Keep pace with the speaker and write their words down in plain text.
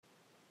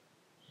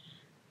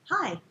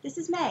Hi, this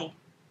is May.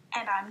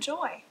 And I'm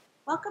Joy.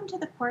 Welcome to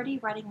the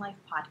QWERTY Writing Life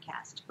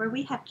podcast, where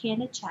we have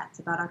candid chats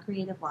about our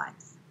creative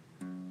lives.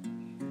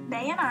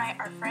 May and I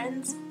are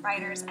friends,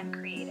 writers, and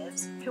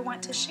creatives who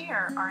want to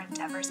share our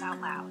endeavors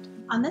out loud.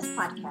 On this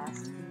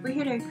podcast, we're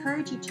here to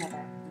encourage each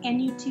other, and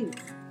you too,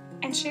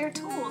 and share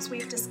tools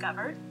we've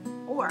discovered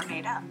or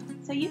made up.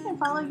 So you can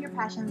follow your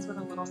passions with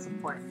a little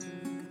support.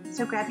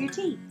 So grab your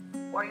tea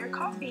or your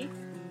coffee,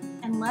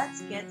 and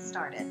let's get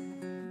started.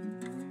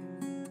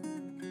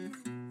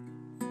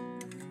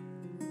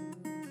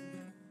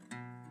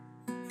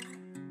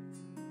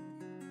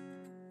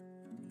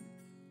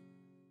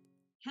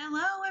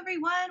 Hello,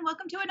 everyone.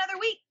 Welcome to another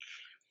week.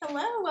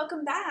 Hello,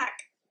 welcome back.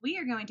 We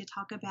are going to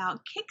talk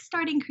about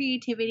Kickstarting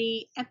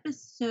Creativity,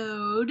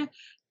 episode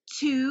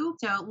 2.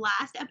 So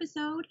last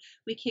episode,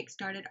 we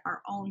kickstarted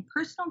our own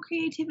personal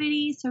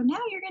creativity. So now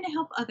you're going to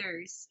help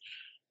others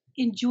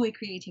enjoy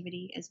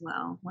creativity as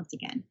well, once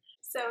again.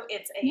 So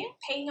it's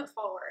paying it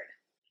forward.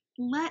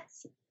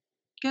 Let's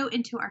go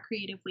into our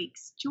creative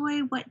weeks. Joy,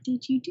 what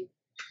did you do?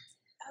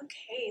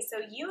 Okay, so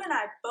you and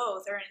I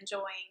both are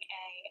enjoying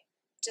a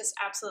just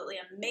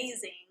absolutely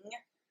amazing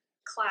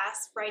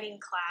writing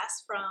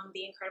class from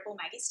the incredible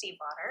Maggie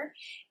Stiefvater.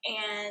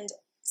 And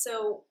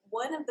so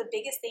one of the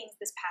biggest things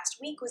this past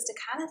week was to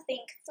kind of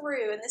think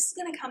through, and this is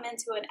going to come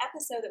into an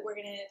episode that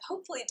we're going to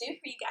hopefully do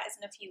for you guys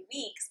in a few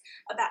weeks,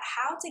 about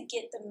how to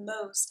get the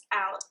most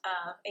out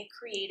of a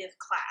creative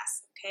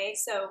class. Okay,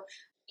 so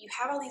you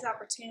have all these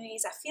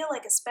opportunities. I feel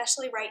like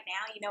especially right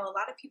now, a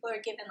lot of people are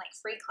given like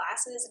free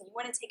classes and you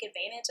want to take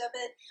advantage of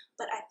it.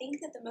 But I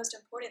think that the most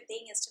important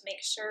thing is to make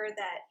sure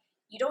that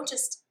you don't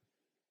just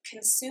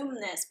consume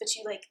this, but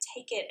you like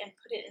take it and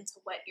put it into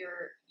what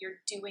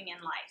you're doing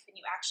in life, and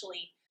you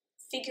actually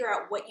figure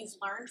out what you've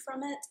learned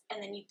from it,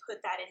 and then you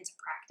put that into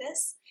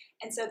practice.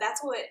 And so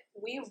that's what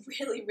we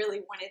really,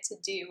 really wanted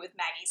to do with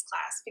Maggie's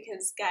class,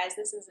 because guys,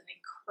 this is an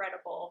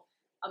incredible,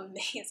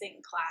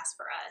 amazing class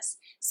for us.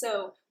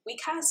 So we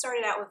kind of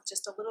started out with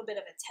just a little bit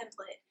of a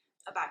template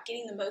about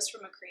getting the most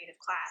from a creative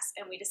class,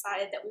 and we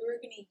decided that we were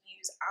going to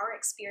use our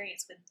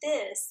experience with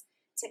this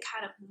to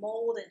kind of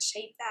mold and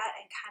shape that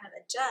and kind of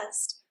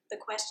adjust the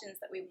questions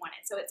that we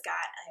wanted. So it's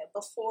got a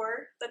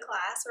before the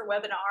class or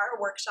webinar or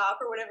workshop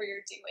or whatever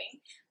you're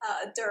doing,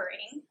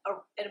 during,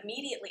 and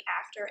immediately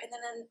after, and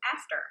then an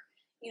after,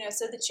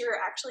 so that you're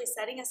actually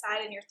setting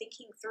aside and you're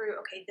thinking through,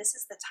 okay, this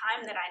is the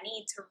time that I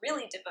need to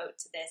really devote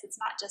to this.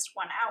 It's not just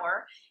 1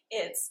 hour.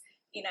 It's,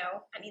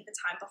 I need the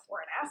time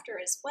before and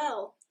after as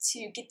well to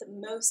get the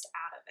most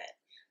out of it.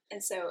 And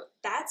so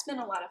that's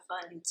been a lot of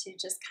fun to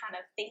just kind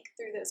of think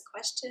through those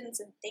questions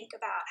and think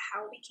about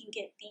how we can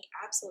get the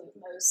absolute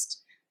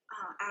most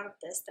out of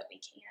this that we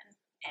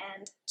can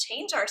and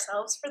change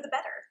ourselves for the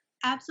better.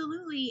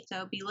 Absolutely.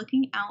 So be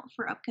looking out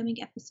for upcoming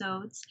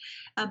episodes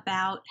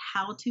about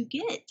how to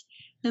get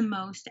the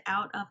most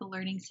out of a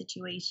learning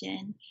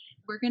situation.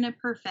 We're going to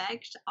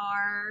perfect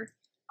our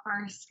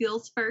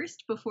skills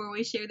first before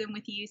we share them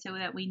with you, so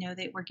that we know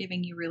that we're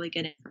giving you really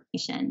good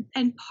information.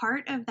 And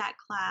part of that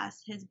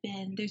class there's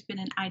been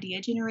an idea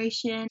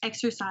generation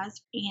exercise.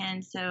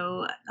 And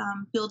so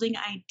building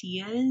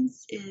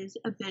ideas is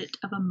a bit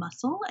of a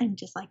muscle, and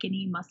just like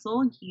any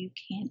muscle, you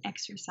can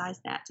exercise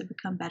that to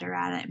become better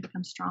at it and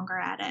become stronger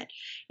at it.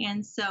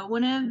 And so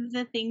one of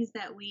the things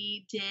that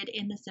we did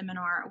in the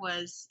seminar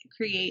was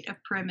create a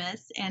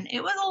premise, and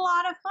it was a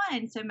lot of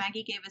fun. So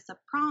Maggie gave us a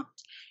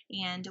prompt,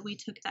 and we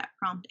took that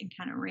prompt and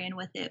kind of ran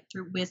with it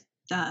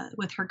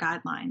with her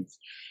guidelines.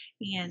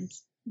 And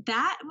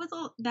that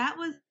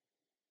was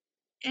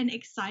an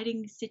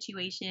exciting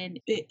situation.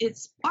 It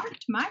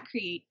sparked my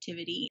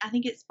creativity. I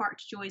think it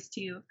sparked Joy's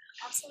too.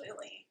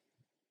 Absolutely.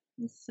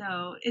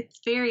 So it's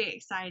very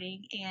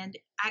exciting, and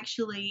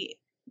actually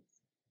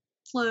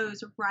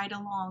flows right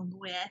along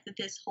with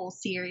this whole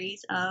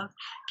series of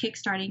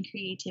Kickstarting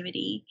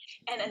Creativity.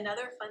 And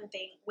another fun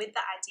thing with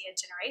the idea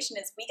generation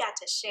is we got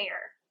to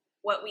share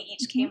what we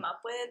each came up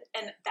with,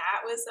 and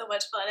that was so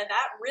much fun. And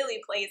that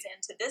really plays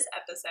into this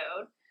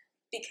episode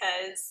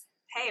because,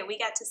 hey, we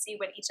got to see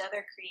what each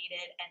other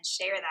created and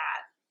share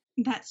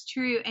that. That's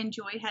true. And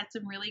Joy had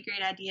some really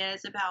great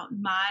ideas about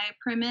my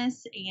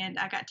premise, and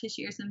I got to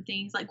share some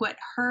things like what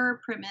her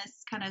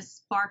premise kind of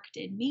sparked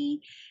in me,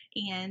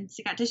 and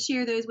I got to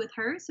share those with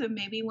her. So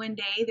maybe one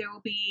day there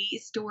will be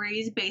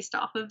stories based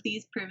off of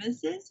these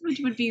premises, which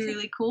would be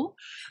really cool.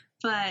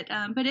 But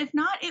if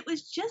not, it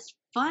was just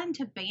fun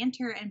to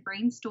banter and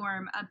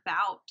brainstorm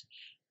about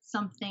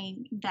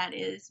something that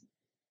is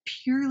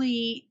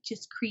purely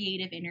just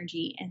creative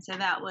energy. And so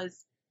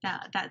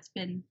that's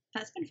been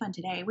fun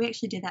today. We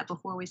actually did that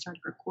before we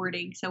started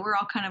recording, so we're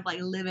all kind of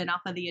like living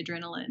off of the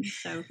adrenaline.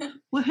 So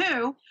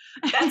woohoo!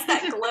 That's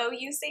that glow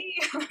you see.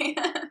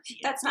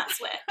 That's not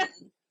sweat.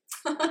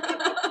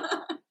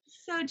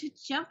 So to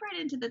jump right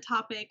into the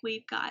topic,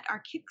 we've got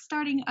our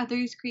Kickstarting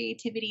Others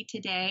Creativity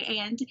today.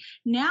 And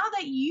now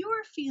that you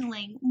are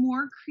feeling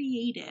more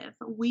creative,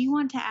 we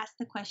want to ask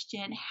the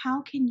question,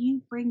 how can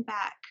you bring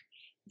back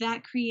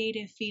that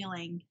creative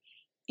feeling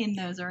in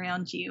those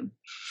around you.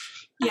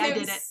 Yeah, I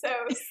did it. So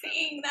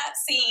seeing that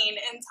scene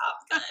in Top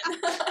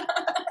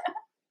Gun.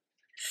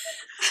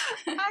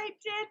 I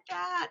did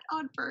that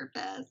on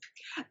purpose.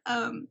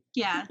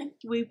 Yeah,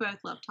 we both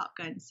love Top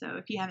Gun. So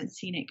if you haven't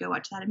seen it, go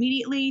watch that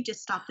immediately.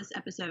 Just stop this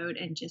episode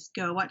and just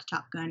go watch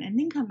Top Gun and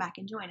then come back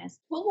and join us.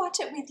 We'll watch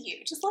it with you.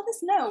 Just let us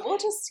know. We'll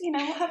just, we'll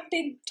have a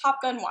big Top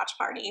Gun watch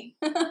party.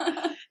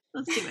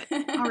 Let's do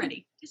it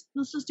already.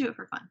 Let's just do it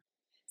for fun.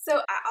 So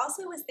I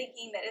also was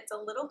thinking that it's a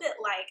little bit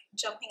like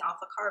jumping off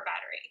a car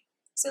battery.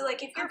 So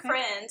like if your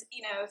friend,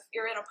 if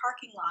you're in a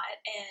parking lot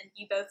and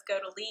you both go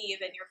to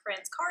leave and your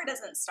friend's car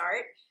doesn't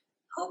start,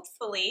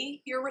 hopefully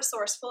you're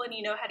resourceful and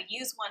you know how to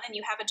use one and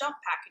you have a jump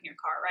pack in your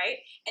car,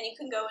 right? And you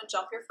can go and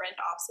jump your friend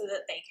off so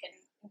that they can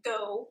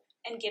go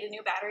and get a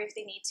new battery if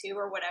they need to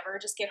or whatever,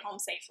 just get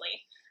home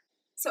safely.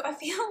 So I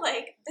feel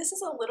like this is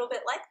a little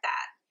bit like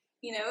that.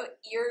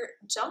 You're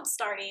jump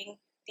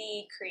starting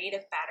the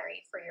creative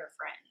battery for your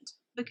friend.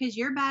 Because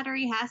your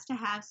battery has to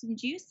have some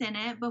juice in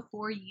it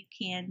before you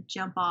can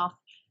jump off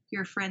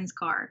your friend's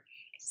car.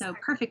 So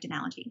perfect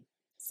analogy.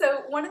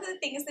 So one of the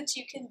things that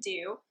you can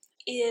do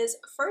is,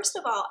 first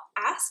of all,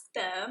 ask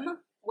them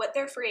what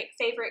their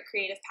favorite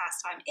creative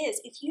pastime is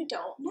if you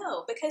don't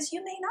know, because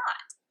you may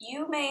not.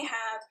 You may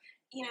have,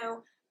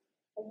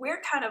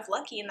 we're kind of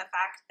lucky in the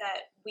fact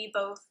that we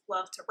both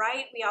love to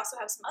write. We also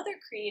have some other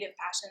creative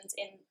passions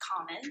in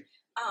common,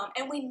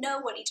 and we know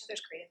what each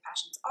other's creative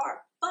passions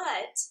are.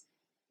 But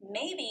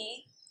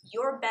maybe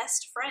your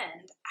best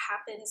friend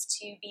happens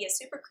to be a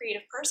super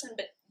creative person,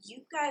 but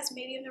you guys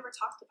maybe have never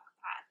talked about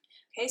that.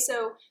 Okay,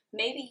 so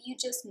maybe you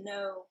just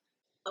know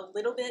a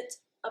little bit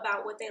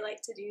about what they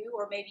like to do,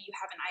 or maybe you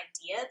have an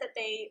idea that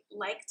they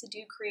like to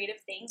do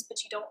creative things,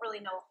 but you don't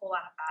really know a whole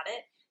lot about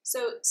it.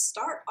 So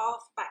start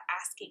off by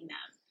asking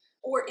them.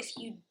 Or if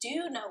you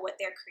do know what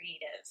their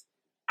creative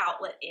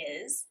outlet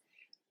is,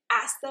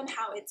 ask them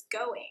how it's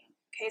going.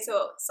 Okay,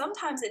 so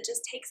sometimes it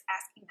just takes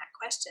asking that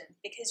question,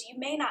 because you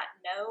may not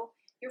know.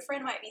 Your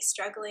friend might be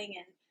struggling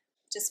and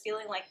just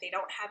feeling like they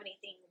don't have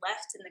anything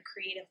left in the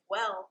creative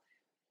well,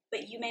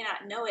 but you may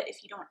not know it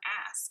if you don't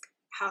ask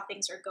how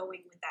things are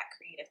going with that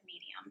creative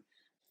medium.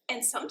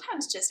 And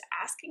sometimes just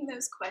asking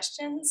those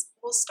questions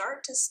will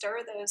start to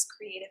stir those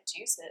creative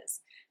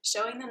juices.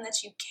 Showing them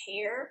that you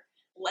care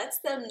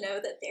lets them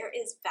know that there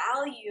is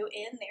value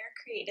in their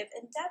creative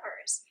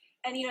endeavors.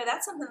 And,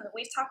 that's something that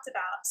we've talked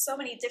about, so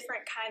many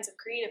different kinds of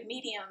creative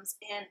mediums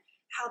and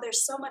how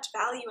there's so much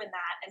value in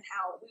that and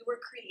how we were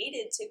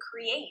created to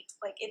create.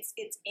 Like it's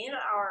in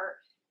our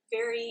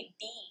very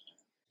being.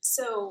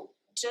 So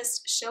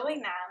just showing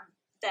them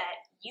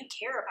that you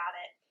care about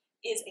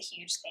it is a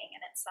huge thing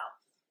in itself.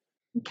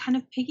 Kind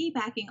of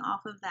piggybacking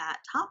off of that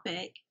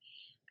topic,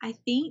 I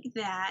think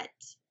that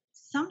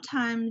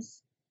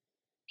sometimes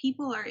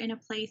people are in a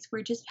place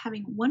where just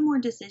having one more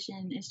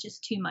decision is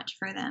just too much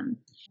for them.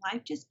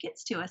 Life just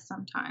gets to us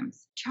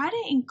sometimes. Try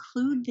to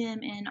include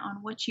them in on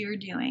what you're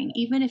doing,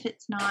 even if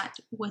it's not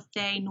what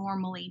they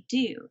normally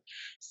do.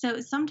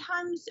 So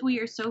sometimes we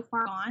are so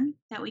far gone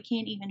that we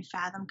can't even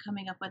fathom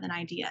coming up with an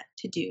idea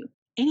to do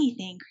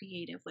anything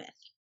creative with.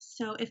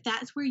 So if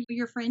that's where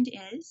your friend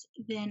is,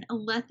 then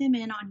let them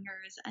in on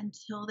yours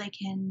until they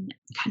can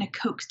kind of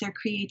coax their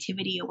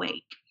creativity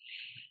awake.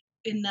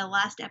 In the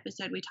last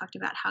episode, we talked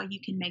about how you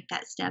can make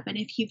that step. And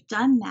if you've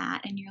done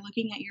that and you're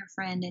looking at your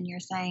friend and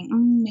you're saying,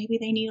 maybe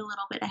they need a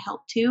little bit of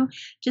help too,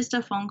 just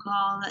a phone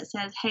call that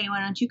says, hey, why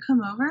don't you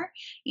come over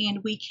and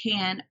we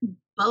can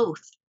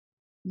both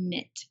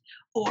knit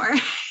or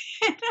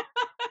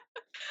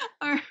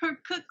or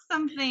cook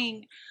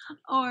something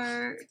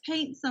or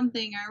paint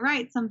something or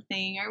write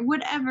something or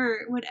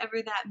whatever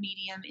that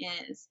medium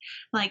is.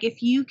 Like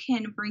if you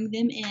can bring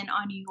them in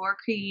on your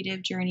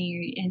creative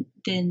journey,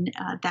 then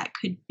that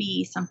could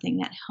be something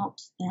that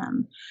helps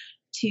them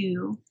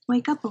to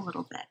wake up a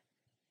little bit.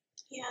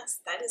 Yes,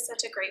 that is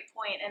such a great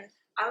point. And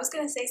I was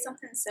going to say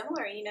something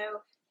similar,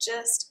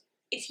 just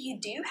if you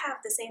do have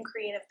the same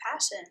creative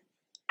passion,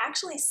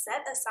 actually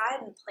set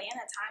aside and plan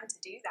a time to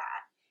do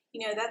that.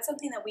 That's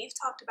something that we've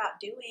talked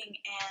about doing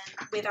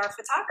and with our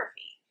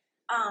photography,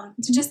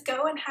 to just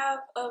go and have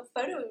a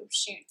photo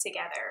shoot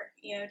together,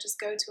 just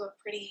go to a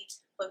pretty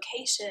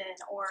location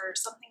or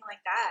something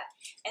like that.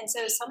 And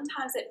so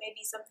sometimes it may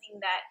be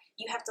something that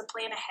you have to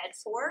plan ahead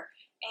for,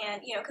 and,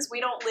 because we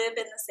don't live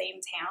in the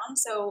same town.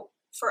 So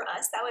for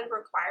us, that would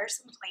require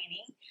some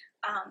planning.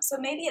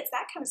 So maybe it's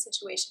that kind of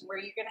situation where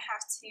you're going to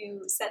have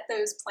to set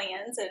those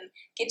plans and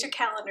get your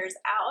calendars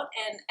out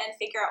and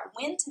figure out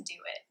when to do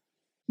it.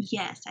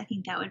 Yes, I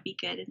think that would be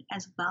good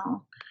as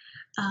well.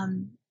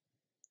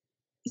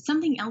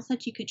 Something else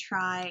that you could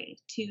try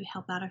to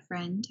help out a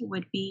friend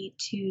would be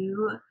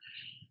to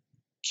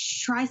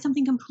try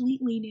something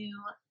completely new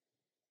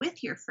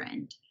with your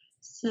friend.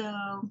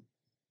 So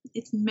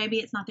maybe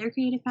it's not their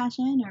creative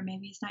passion, or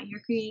maybe it's not your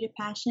creative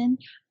passion,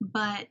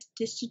 but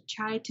just to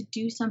try to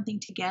do something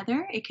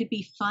together. It could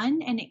be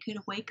fun and it could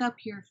wake up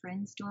your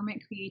friend's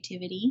dormant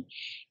creativity.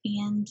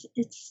 And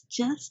it's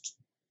just,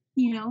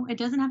 it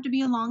doesn't have to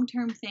be a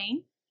long-term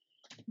thing.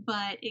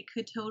 but it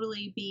could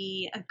totally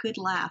be a good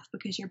laugh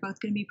because you're both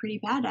going to be pretty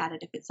bad at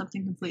it if it's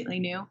something completely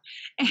new.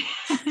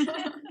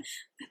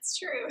 That's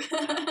true.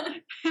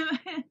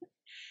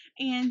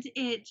 And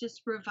it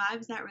just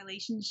revives that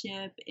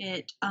relationship.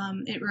 It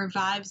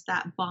revives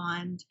that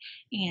bond,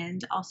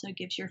 and also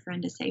gives your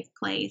friend a safe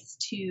place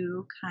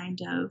to kind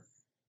of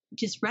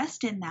just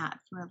rest in that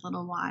for a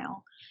little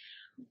while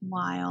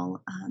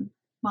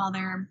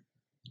their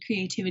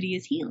creativity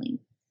is healing.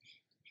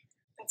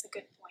 That's a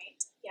good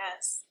point.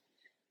 Yes.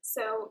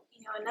 So,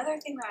 another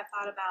thing that I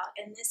thought about,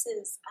 and this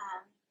is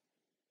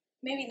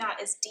maybe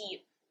not as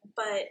deep,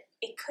 but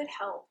it could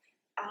help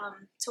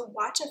to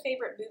watch a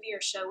favorite movie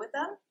or show with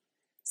them.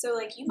 So,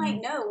 like, you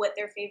might know what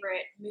their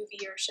favorite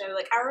movie or show.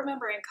 Like, I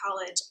remember in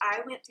college,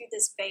 I went through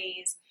this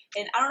phase,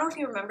 and I don't know if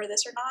you remember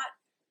this or not.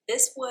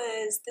 This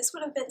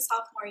would have been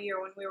sophomore year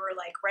when we were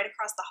like right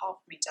across the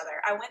hall from each other.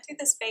 I went through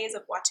this phase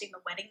of watching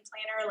The Wedding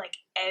Planner like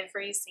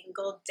every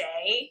single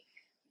day.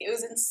 It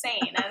was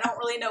insane. I don't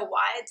really know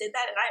why I did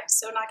that, and I am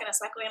so not going to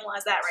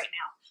psychoanalyze that right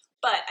now.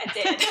 But I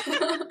did.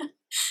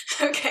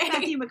 Okay.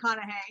 Matthew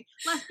McConaughey.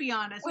 Let's be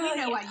honest. Well, we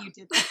know why you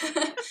did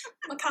that.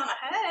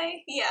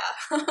 McConaughey. Yeah.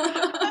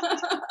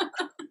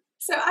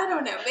 So I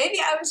don't know. Maybe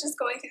I was just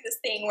going through this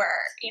thing where,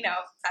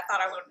 I thought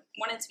I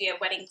wanted to be a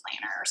wedding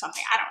planner or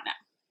something. I don't know.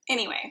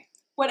 Anyway,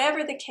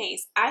 whatever the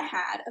case, I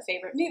had a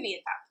favorite movie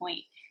at that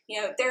point.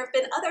 There have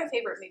been other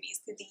favorite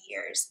movies through the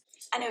years.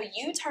 I know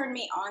you turned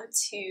me on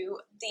to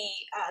the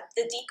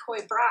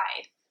Decoy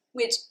Bride,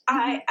 which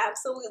I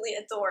absolutely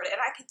adored,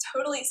 and I could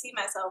totally see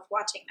myself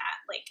watching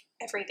that like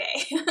every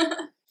day.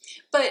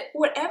 But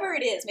whatever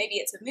it is, maybe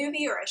it's a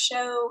movie or a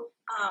show,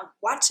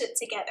 watch it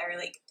together,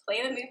 like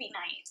plan a movie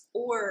night,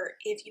 or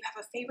if you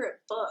have a favorite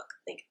book,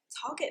 like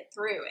talk it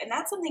through. And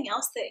that's something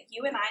else that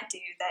you and I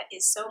do that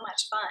is so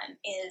much fun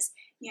is,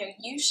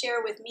 you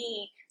share with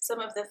me some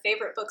of the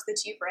favorite books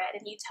that you've read,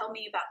 and you tell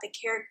me about the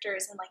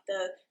characters and like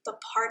the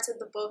parts of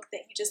the book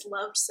that you just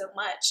loved so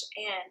much.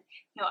 And,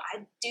 I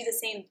do the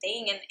same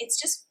thing, and it's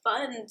just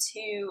fun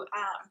to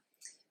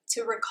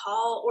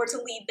recall, or to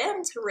lead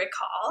them to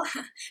recall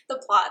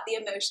the plot, the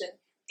emotion,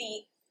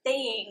 the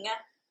thing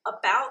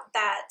about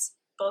that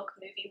book,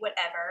 movie,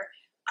 whatever,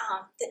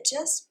 that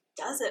just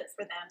does it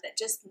for them, that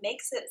just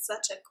makes it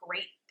such a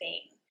great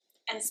thing.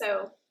 And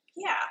so,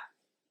 yeah,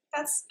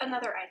 that's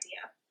another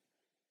idea.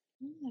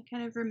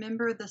 Kind of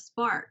remember the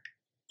spark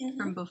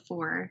from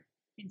before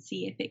and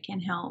see if it can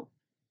help.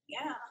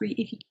 Yeah. If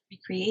you can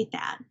recreate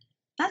that.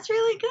 That's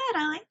really good.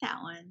 I like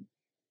that one.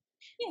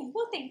 Yeah,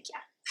 well, thank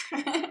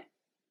you.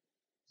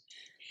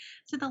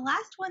 So the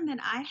last one that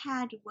I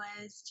had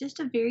was just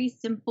a very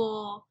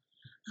simple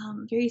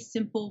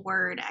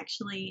word,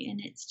 actually,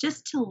 and it's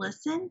just to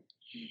listen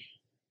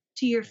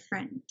to your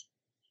friend.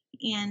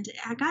 And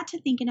I got to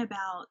thinking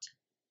about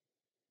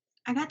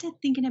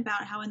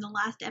how in the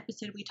last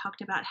episode we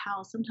talked about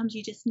how sometimes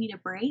you just need a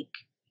break,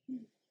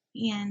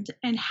 and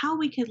how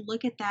we could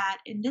look at that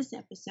in this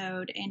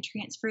episode and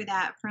transfer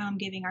that from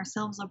giving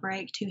ourselves a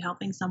break to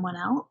helping someone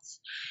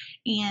else.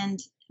 And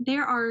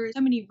there are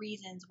so many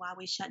reasons why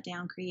we shut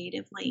down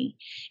creatively.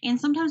 And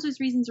sometimes those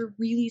reasons are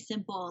really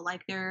simple,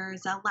 like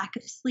there's a lack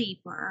of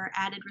sleep or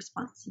added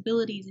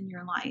responsibilities in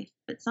your life.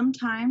 But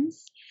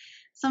sometimes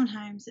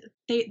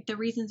the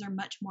reasons are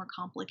much more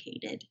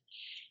complicated.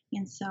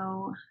 And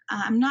so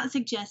I'm not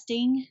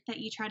suggesting that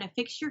you try to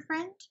fix your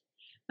friend,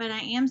 but I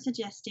am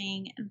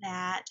suggesting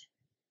that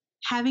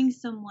having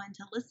someone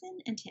to listen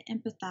and to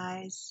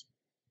empathize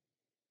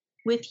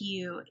with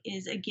you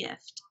is a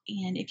gift.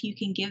 And if you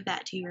can give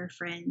that to your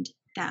friend,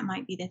 that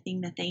might be the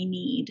thing that they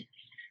need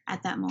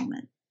at that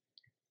moment.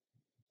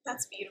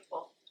 That's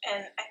beautiful.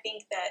 And I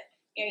think that,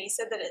 you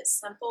said that it's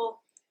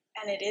simple,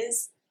 and it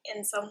is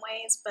in some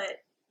ways,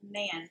 but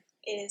man,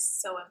 it is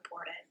so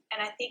important.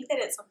 And I think that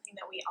it's something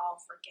that we all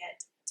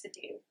forget to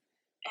do,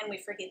 and we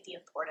forget the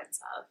importance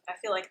of. I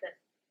feel like that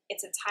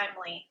it's a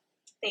timely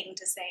thing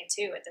to say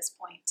too at this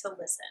point, to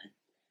listen.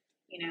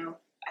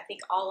 I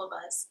think all of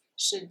us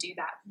should do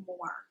that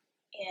more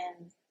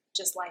in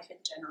just life in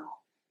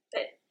general.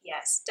 But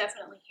yes,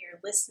 definitely here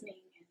listening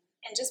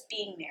and just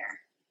being there.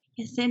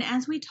 Yes, and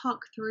as we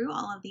talk through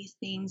all of these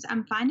things,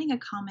 I'm finding a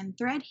common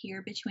thread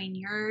here between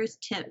your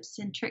tips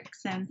and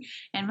tricks and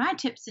my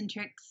tips and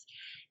tricks.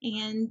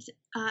 And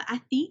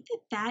I think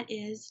that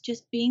is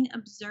just being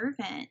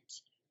observant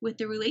with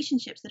the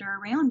relationships that are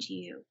around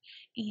you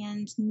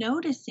and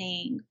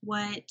noticing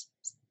what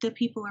the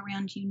people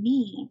around you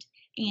need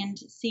and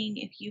seeing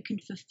if you can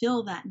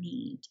fulfill that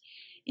need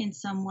in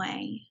some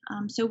way.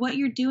 So what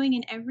you're doing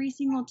in every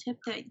single tip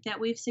that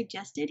we've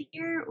suggested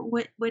here,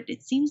 what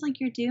it seems like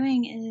you're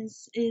doing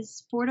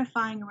is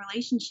fortifying a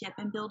relationship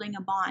and building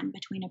a bond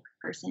between a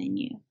person and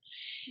you.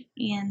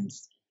 And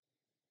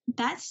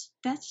that's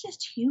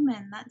just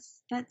human.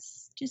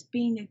 That's just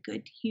being a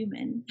good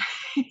human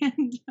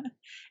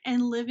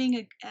and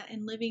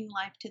living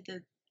life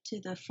to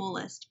the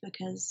fullest,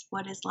 because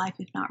what is life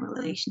if not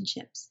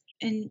relationships?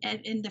 And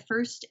in the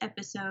first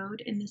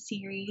episode in the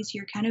series,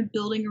 you're kind of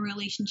building a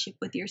relationship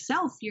with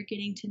yourself. You're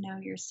getting to know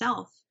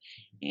yourself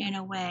in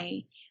a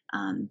way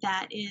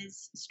that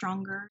is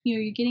stronger.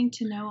 You're getting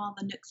to know all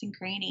the nooks and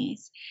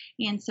crannies.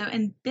 And so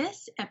in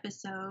this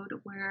episode,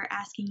 we're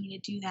asking you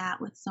to do that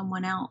with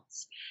someone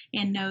else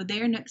and know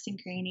their nooks and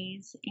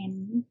crannies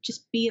and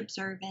just be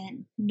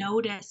observant.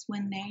 Notice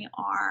when they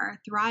are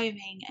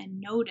thriving and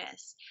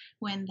notice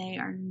when they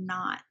are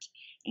not,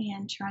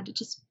 and try to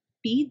just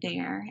be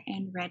there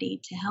and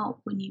ready to help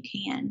when you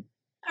can.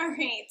 All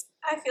right.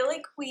 I feel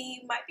like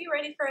we might be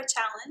ready for a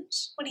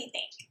challenge. What do you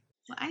think?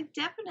 Well, I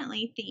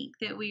definitely think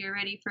that we are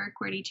ready for a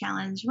QWERTY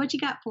challenge. What you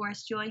got for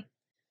us, Joy?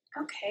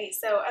 Okay,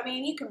 so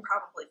you can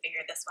probably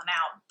figure this one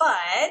out,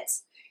 but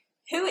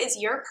who is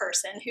your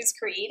person whose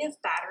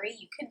creative battery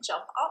you could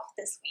jump off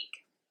this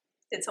week?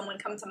 Did someone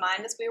come to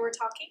mind as we were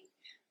talking?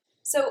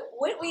 So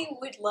what we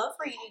would love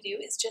for you to do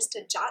is just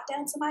to jot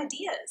down some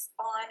ideas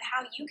on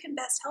how you can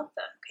best help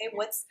them. Okay,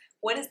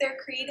 what is their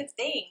creative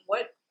thing?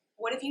 What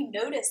have you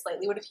noticed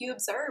lately? What have you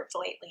observed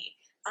lately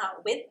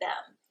with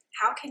them?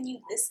 How can you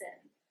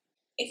listen?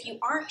 If you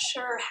aren't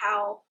sure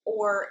how,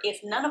 or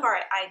if none of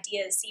our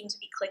ideas seem to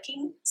be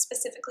clicking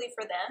specifically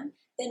for them,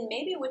 then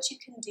maybe what you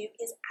can do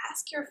is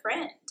ask your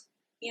friend.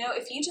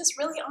 If you just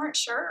really aren't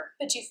sure,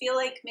 but you feel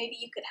like maybe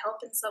you could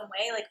help in some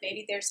way, like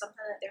maybe there's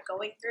something that they're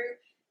going through,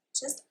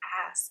 just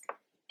ask.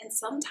 And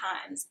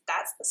sometimes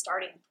that's the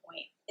starting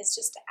point, is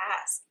just to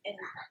ask and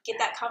get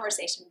that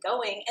conversation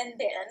going and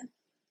then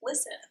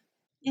listen.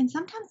 And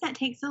sometimes that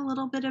takes a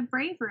little bit of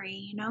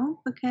bravery,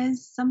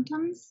 because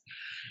sometimes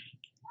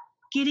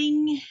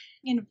getting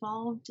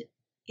involved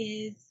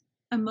is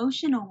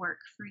emotional work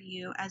for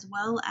you as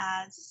well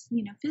as,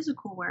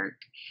 physical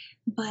work,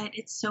 but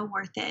it's so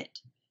worth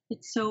it.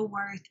 It's so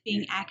worth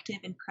being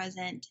active and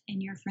present in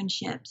your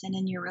friendships and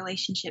in your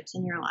relationships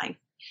in your life.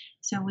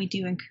 So we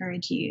do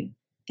encourage you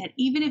that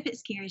even if it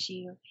scares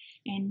you,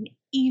 and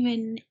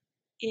even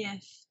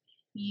if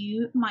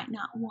you might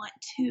not want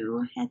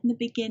to at the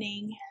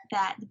beginning,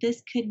 that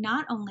this could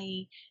not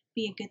only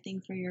be a good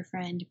thing for your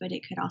friend, but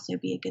it could also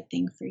be a good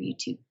thing for you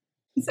too.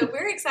 So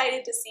we're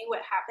excited to see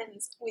what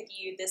happens with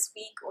you this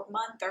week or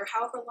month or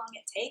however long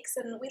it takes,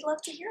 and we'd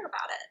love to hear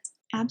about it.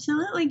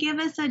 Absolutely. Give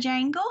us a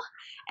jangle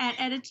at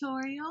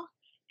editorial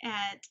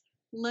at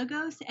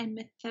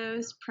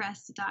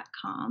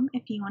logosandmythospress.com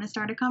if you want to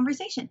start a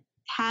conversation.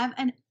 Have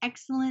an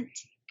excellent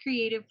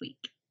creative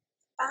week.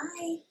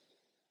 Bye.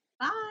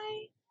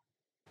 Bye.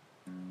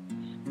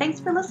 Thanks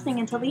for listening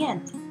until the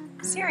end.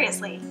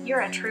 Seriously,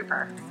 you're a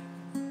trooper.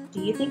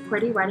 Do you think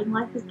QWERTY Writing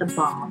Life is the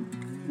bomb?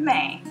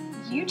 May,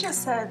 you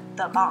just said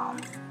the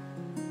bomb.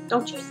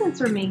 Don't you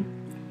censor me.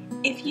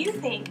 If you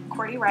think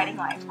QWERTY Writing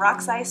Life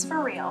rocks ice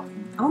for real,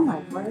 oh my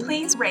word,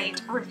 please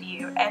rate,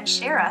 review, and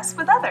share us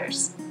with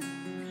others.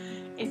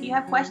 If you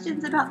have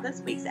questions about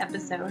this week's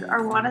episode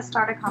or want to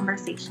start a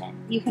conversation,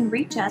 you can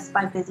reach us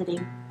by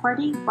visiting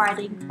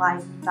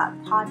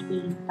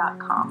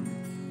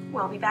QWERTYWritingLife.podbean.com.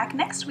 We'll be back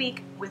next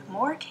week with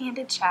more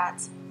candid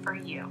chats for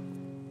you.